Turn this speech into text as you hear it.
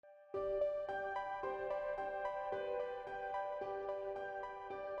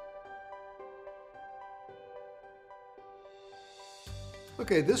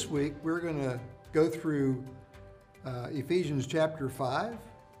Okay, this week we're going to go through Ephesians chapter 5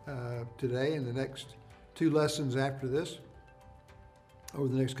 today and the next two lessons after this over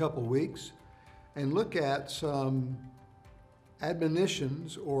the next couple of weeks and look at some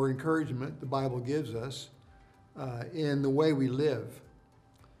admonitions or encouragement the Bible gives us in the way we live.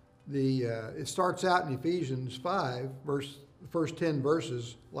 It starts out in Ephesians 5, the first 10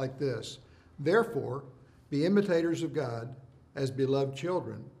 verses like this. Therefore, be imitators of God as beloved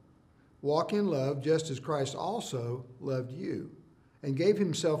children. Walk in love just as Christ also loved you and gave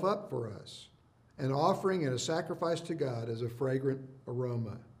himself up for us, an offering and a sacrifice to God as a fragrant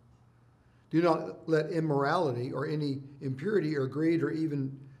aroma. Do not let immorality or any impurity or greed or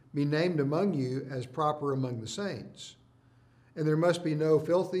even be named among you as proper among the saints. And there must be no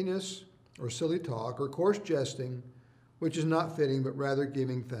filthiness or silly talk or coarse jesting, which is not fitting, but rather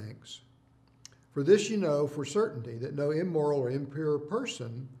giving thanks. For this you know for certainty, that no immoral or impure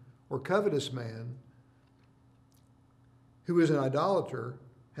person or covetous man who is an idolater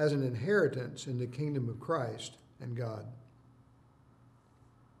has an inheritance in the kingdom of Christ and God.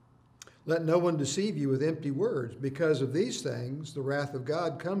 Let no one deceive you with empty words. Because of these things, the wrath of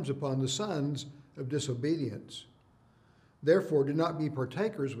God comes upon the sons of disobedience. Therefore, do not be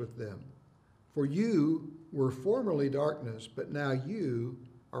partakers with them. For you were formerly darkness, but now you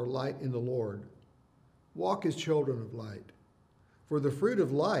are light in the Lord. Walk as children of light. For the fruit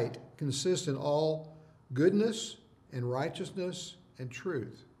of light consists in all goodness and righteousness and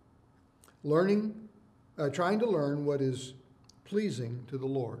truth, trying to learn what is pleasing to the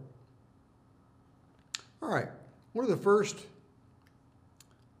Lord. All right, one of the first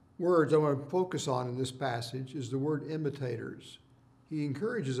words I want to focus on in this passage is the word imitators. He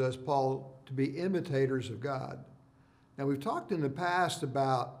encourages us, Paul, to be imitators of God. Now, we've talked in the past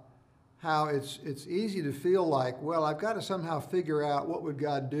about how it's easy to feel like, well, I've got to somehow figure out what would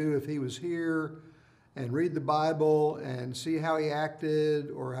God do if he was here, and read the Bible and see how he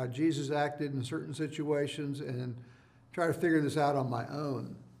acted or how Jesus acted in certain situations and try to figure this out on my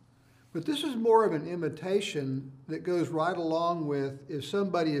own. But this is more of an imitation that goes right along with if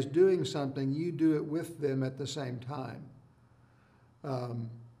somebody is doing something, you do it with them at the same time.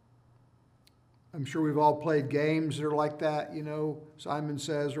 I'm sure we've all played games that are like that, you know, Simon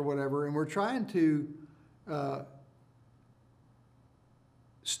Says or whatever, and we're trying to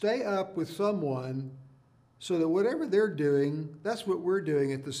stay up with someone so that whatever they're doing, that's what we're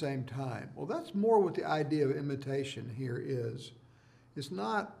doing at the same time. Well, that's more what the idea of imitation here is. It's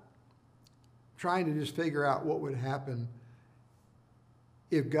not trying to just figure out what would happen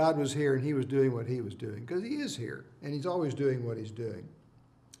if God was here and he was doing what he was doing, because he is here and he's always doing what he's doing.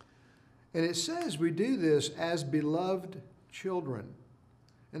 And it says we do this as beloved children.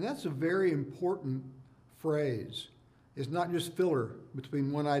 And that's a very important phrase. It's not just filler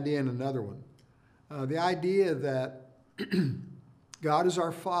between one idea and another one. The idea that God is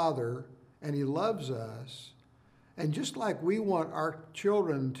our Father and he loves us, and just like we want our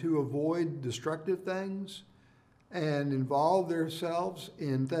children to avoid destructive things and involve themselves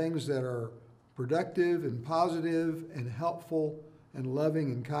in things that are productive and positive and helpful and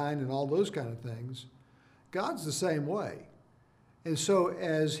loving and kind and all those kind of things, God's the same way. And so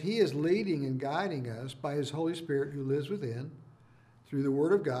as he is leading and guiding us by his Holy Spirit who lives within, through the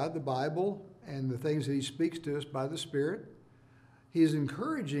Word of God, the Bible, and the things that he speaks to us by the Spirit, he is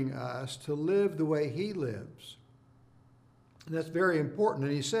encouraging us to live the way he lives. And that's very important.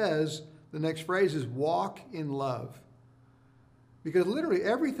 And he says, the next phrase is walk in love. Because literally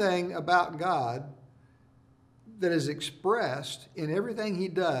everything about God that is expressed in everything he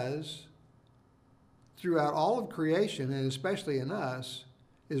does throughout all of creation, and especially in us,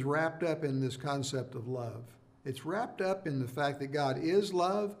 is wrapped up in this concept of love. It's wrapped up in the fact that God is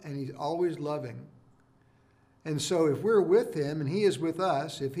love and he's always loving. And so if we're with him and he is with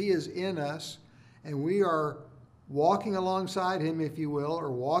us, if he is in us and we are walking alongside him, if you will,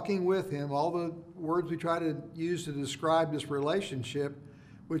 or walking with him, all the words we try to use to describe this relationship,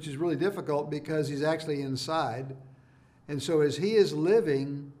 which is really difficult because he's actually inside. And so as he is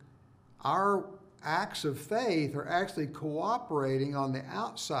living, our acts of faith are actually cooperating on the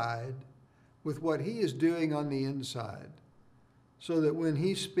outside with what he is doing on the inside. So that when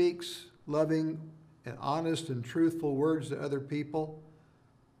he speaks loving and honest and truthful words to other people,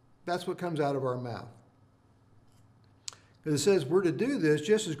 that's what comes out of our mouth. It says we're to do this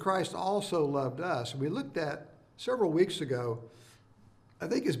just as Christ also loved us. And we looked at several weeks ago, I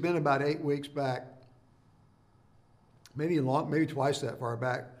think it's been about 8 weeks back, maybe twice that far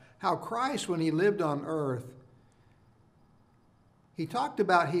back, how Christ, when he lived on earth, he talked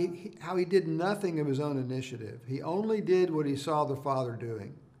about how he did nothing of his own initiative. He only did what he saw the Father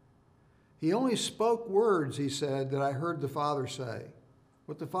doing. He only spoke words, he said, that I heard the Father say,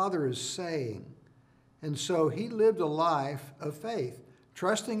 what the Father is saying. And so he lived a life of faith,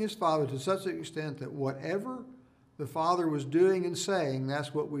 trusting his Father to such an extent that whatever the Father was doing and saying,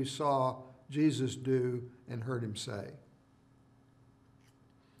 that's what we saw Jesus do and heard him say.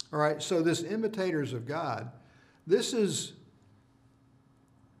 All right, so this imitators of God, this is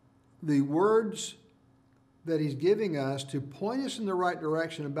the words that he's giving us to point us in the right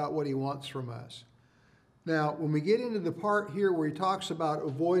direction about what he wants from us. Now, when we get into the part here where he talks about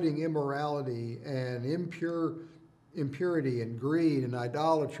avoiding immorality and impurity and greed and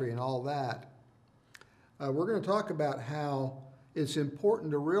idolatry and all that, we're going to talk about how it's important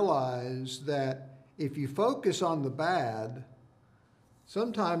to realize that if you focus on the bad,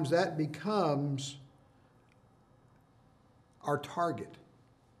 sometimes that becomes our target.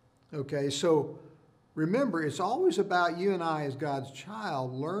 Okay, so remember, it's always about you and I as God's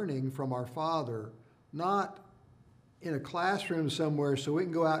child learning from our Father, not in a classroom somewhere so we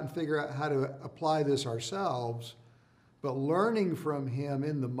can go out and figure out how to apply this ourselves, but learning from him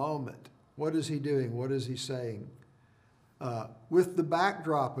in the moment. What is he doing? What is he saying? With the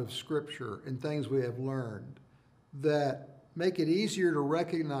backdrop of Scripture and things we have learned that make it easier to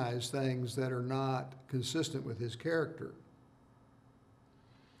recognize things that are not consistent with his character.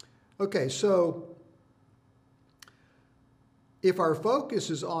 Okay, so if our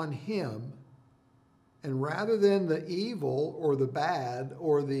focus is on him, and rather than the evil or the bad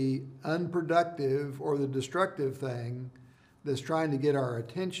or the unproductive or the destructive thing that's trying to get our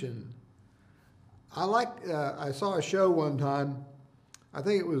attention, I saw a show one time, I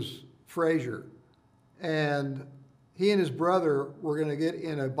think it was Frasier, and he and his brother were going to get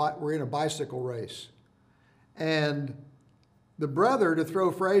in a bicycle race. And the brother, to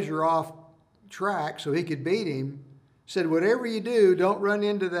throw Frasier off track so he could beat him, said, whatever you do, don't run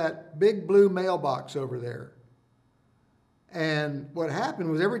into that big blue mailbox over there. And what happened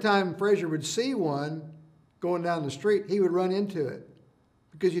was every time Frasier would see one going down the street, he would run into it.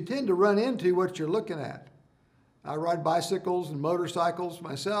 Because you tend to run into what you're looking at. I ride bicycles and motorcycles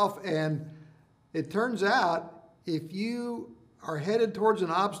myself, and it turns out if you are headed towards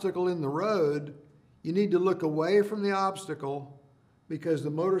an obstacle in the road, you need to look away from the obstacle because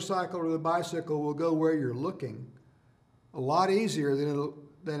the motorcycle or the bicycle will go where you're looking a lot easier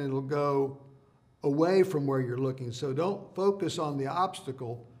than it'll go away from where you're looking. So don't focus on the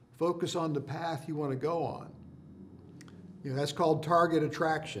obstacle, focus on the path you want to go on. That's called target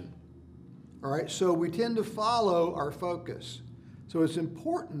attraction. All right, so we tend to follow our focus. So it's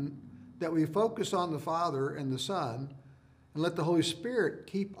important that we focus on the Father and the Son and let the Holy Spirit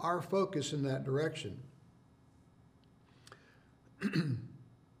keep our focus in that direction. And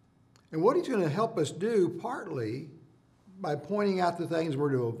what he's going to help us do, partly by pointing out the things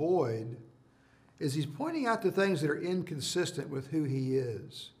we're to avoid, is he's pointing out the things that are inconsistent with who he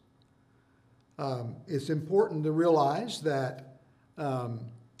is. It's important to realize that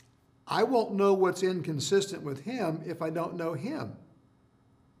I won't know what's inconsistent with him if I don't know him.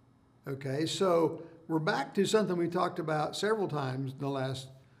 Okay, so we're back to something we talked about several times in the last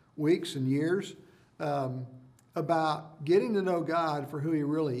weeks and years about getting to know God for who he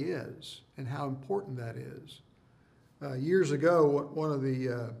really is and how important that is. Years ago, one of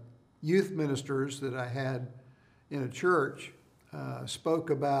the youth ministers that I had in a church spoke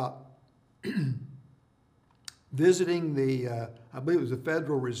about visiting I believe it was the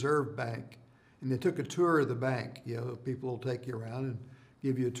Federal Reserve Bank, and they took a tour of the bank. People will take you around and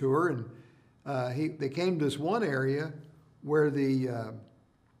give you a tour, and they came to this one area where the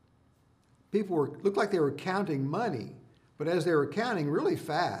people looked like they were counting money, but as they were counting really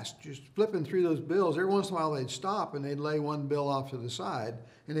fast, just flipping through those bills, every once in a while they'd stop and they'd lay one bill off to the side,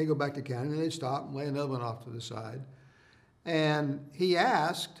 and they'd go back to counting, and they'd stop and lay another one off to the side. And he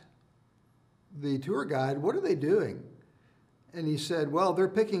asked the tour guide, what are they doing? And he said, well, they're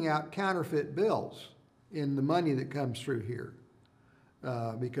picking out counterfeit bills in the money that comes through here.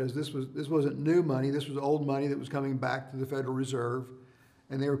 Because this wasn't new money, this was old money that was coming back to the Federal Reserve,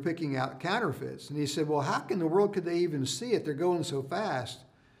 and they were picking out counterfeits. And he said, well, how in the world could they even see it? They're going so fast.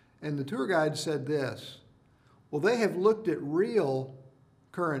 And the tour guide said this, well, they have looked at real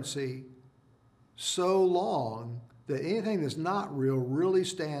currency so long that anything that's not real really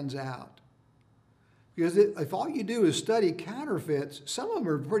stands out. Because if all you do is study counterfeits, some of them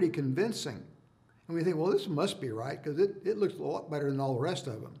are pretty convincing. And we think, well, this must be right because it looks a lot better than all the rest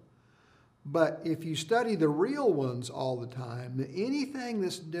of them. But if you study the real ones all the time, then anything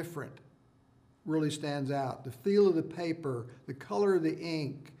that's different really stands out. The feel of the paper, the color of the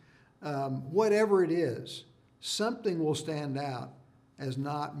ink, whatever it is, something will stand out as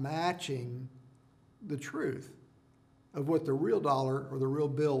not matching the truth of what the real dollar or the real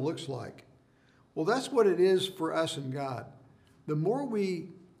bill looks like. Well, that's what it is for us and God. The more we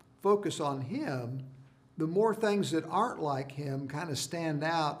focus on Him, the more things that aren't like Him kind of stand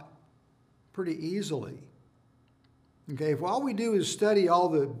out pretty easily. Okay, if all we do is study all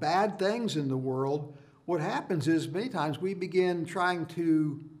the bad things in the world, what happens is many times we begin trying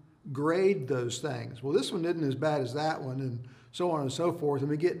to grade those things. Well, this one isn't as bad as that one, and so on and so forth. And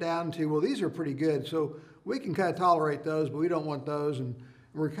we get down to, well, these are pretty good, so we can kind of tolerate those, but we don't want those. And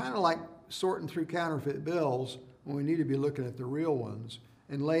we're kind of like sorting through counterfeit bills when we need to be looking at the real ones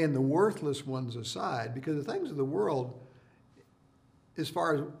and laying the worthless ones aside, because the things of the world, as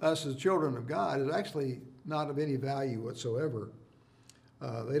far as us as children of God, is actually not of any value whatsoever.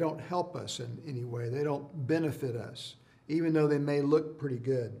 They don't help us in any way. They don't benefit us, even though they may look pretty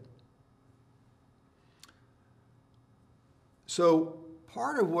good. So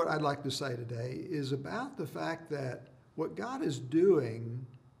part of what I'd like to say today is about the fact that what God is doing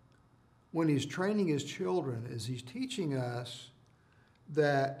when He's training His children is He's teaching us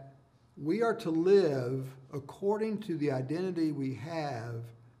that we are to live according to the identity we have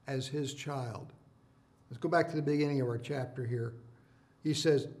as His child. Let's go back to the beginning of our chapter here. He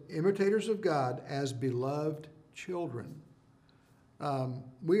says, imitators of God as beloved children.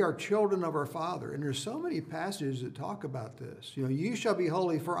 We are children of our Father. And there's so many passages that talk about this. You know, you shall be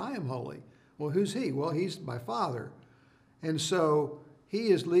holy, for I am holy. Well, who's He? Well, He's my Father. And so He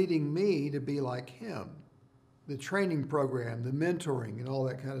is leading me to be like Him. The training program, the mentoring, and all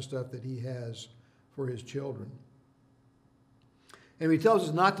that kind of stuff that He has for His children. And He tells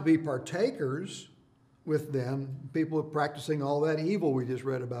us not to be partakers with them, people practicing all that evil we just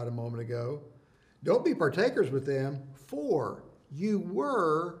read about a moment ago. Don't be partakers with them, for you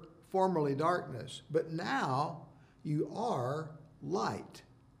were formerly darkness, but now you are light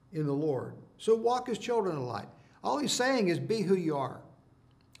in the Lord. So walk as children of light. All He's saying is be who you are.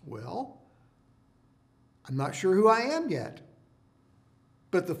 Well, I'm not sure who I am yet,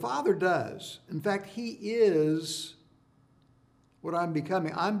 but the Father does. In fact, He is what I'm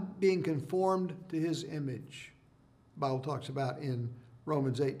becoming. I'm being conformed to His image. The Bible talks about in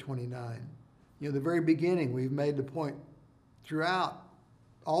Romans 8:29. You know, the very beginning, we've made the point throughout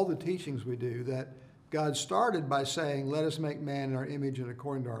all the teachings we do that God started by saying, let us make man in our image and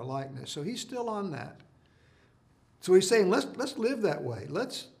according to our likeness. So He's still on that. So He's saying, let's live that way.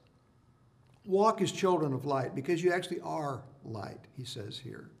 Let's walk as children of light, because you actually are light, He says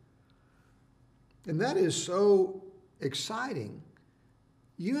here. And that is so exciting.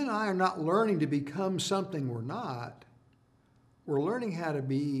 You and I are not learning to become something we're not. We're learning how to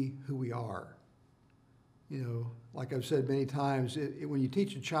be who we are. You know, like I've said many times, when you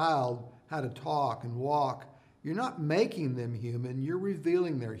teach a child how to talk and walk, you're not making them human, you're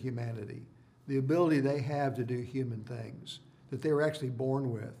revealing their humanity, the ability they have to do human things that they were actually born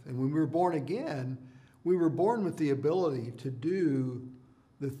with. And when we were born again, we were born with the ability to do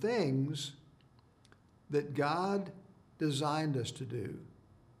the things that God designed us to do,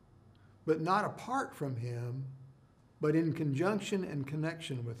 but not apart from Him, but in conjunction and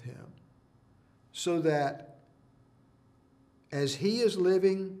connection with Him, so that as He is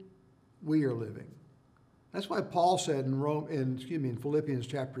living, we are living. That's why Paul said in Philippians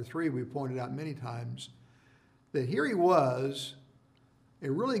chapter 3, we pointed out many times, that here he was, a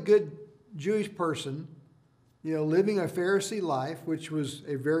really good Jewish person, you know, living a Pharisee life, which was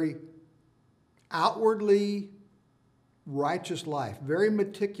a very outwardly righteous life, very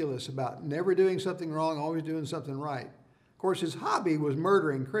meticulous about never doing something wrong, always doing something right. Of course, his hobby was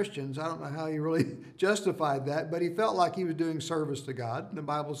murdering Christians. I don't know how he really justified that, but he felt like he was doing service to God. And the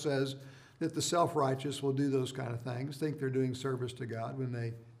Bible says that the self-righteous will do those kind of things, think they're doing service to God when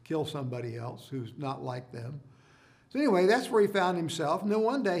they kill somebody else who's not like them. So anyway, that's where he found himself. And then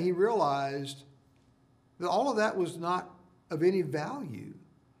one day he realized that all of that was not of any value.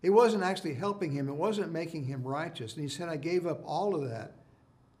 It wasn't actually helping him. It wasn't making him righteous. And he said, I gave up all of that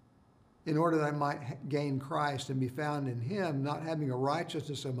in order that I might gain Christ and be found in Him, not having a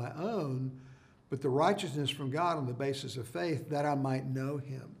righteousness of my own, but the righteousness from God on the basis of faith, that I might know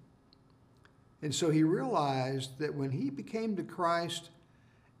Him. And so he realized that when he became to Christ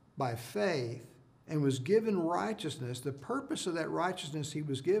by faith and was given righteousness, the purpose of that righteousness he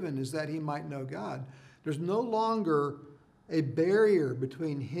was given is that he might know God. There's no longer a barrier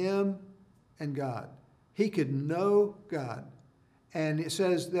between him and God. He could know God. And it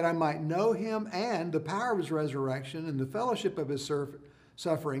says that I might know Him and the power of His resurrection and the fellowship of His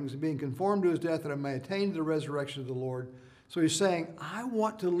sufferings, and being conformed to his death, that I may attain to the resurrection of the Lord. So he's saying, I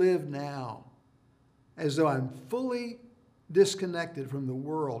want to live now as though I'm fully disconnected from the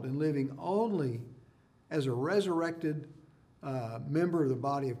world and living only as a resurrected member of the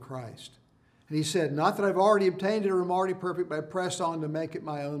body of Christ. And he said, not that I've already obtained it or am already perfect, but I press on to make it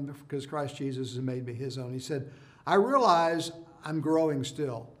my own because Christ Jesus has made me his own. He said, I realize I'm growing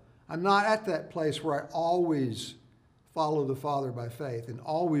still. I'm not at that place where I always follow the Father by faith and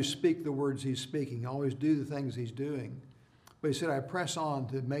always speak the words he's speaking, always do the things he's doing. But he said, I press on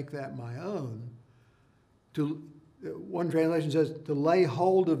to make that my own. One translation says, to lay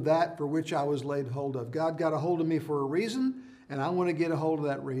hold of that for which I was laid hold of. God got a hold of me for a reason, and I want to get a hold of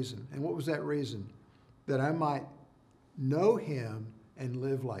that reason. And what was that reason? That I might know him and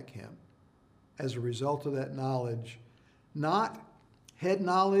live like him as a result of that knowledge. Not head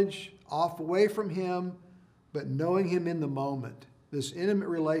knowledge off away from him, but knowing him in the moment. This intimate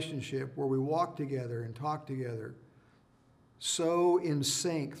relationship where we walk together and talk together so in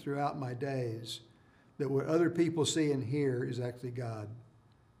sync throughout my days that what other people see and hear is actually God.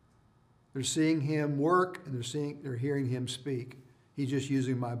 They're seeing him work and they're hearing him speak. He's just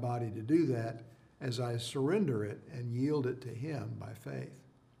using my body to do that as I surrender it and yield it to him by faith.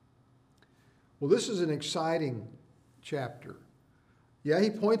 Well, this is an exciting chapter. Yeah,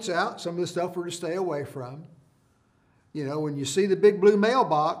 he points out some of the stuff we're to stay away from. You know, when you see the big blue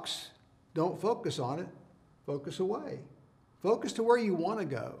mailbox, don't focus on it. Focus away. Focus to where you want to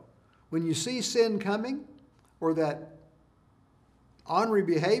go. When you see sin coming or that ornery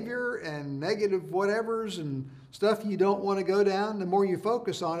behavior and negative whatevers and stuff you don't want to go down, the more you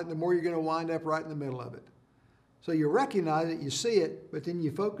focus on it, the more you're going to wind up right in the middle of it. So you recognize it, you see it, but then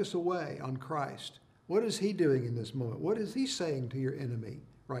you focus away on Christ. What is he doing in this moment? What is he saying to your enemy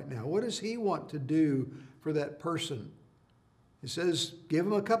right now? What does he want to do for that person? He says, give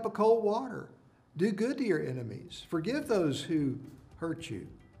them a cup of cold water. Do good to your enemies. Forgive those who hurt you.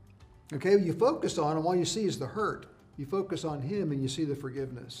 Okay, you focus on him, all you see is the hurt. You focus on him and you see the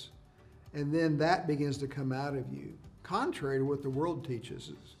forgiveness. And then that begins to come out of you, contrary to what the world teaches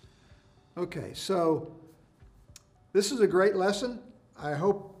us. Okay, so this is a great lesson. I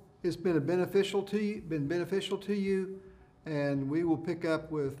hope it's been beneficial to you, and we will pick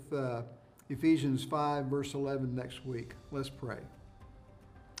up with Ephesians 5, verse 11 next week. Let's pray.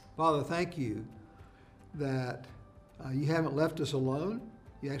 Father, thank you that you haven't left us alone.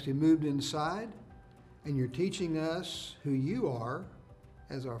 You actually moved inside, and you're teaching us who you are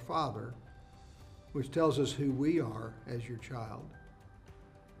as our Father, which tells us who we are as your child,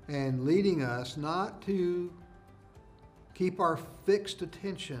 and leading us not to keep our fixed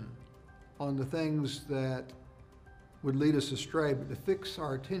attention on the things that would lead us astray, but to fix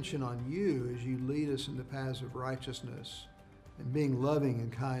our attention on you as you lead us in the paths of righteousness and being loving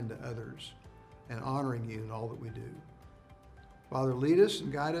and kind to others and honoring you in all that we do. Father, lead us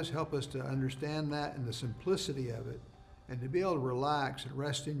and guide us. Help us to understand that and the simplicity of it, and to be able to relax and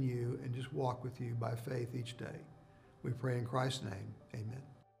rest in you and just walk with you by faith each day. We pray in Christ's name. Amen.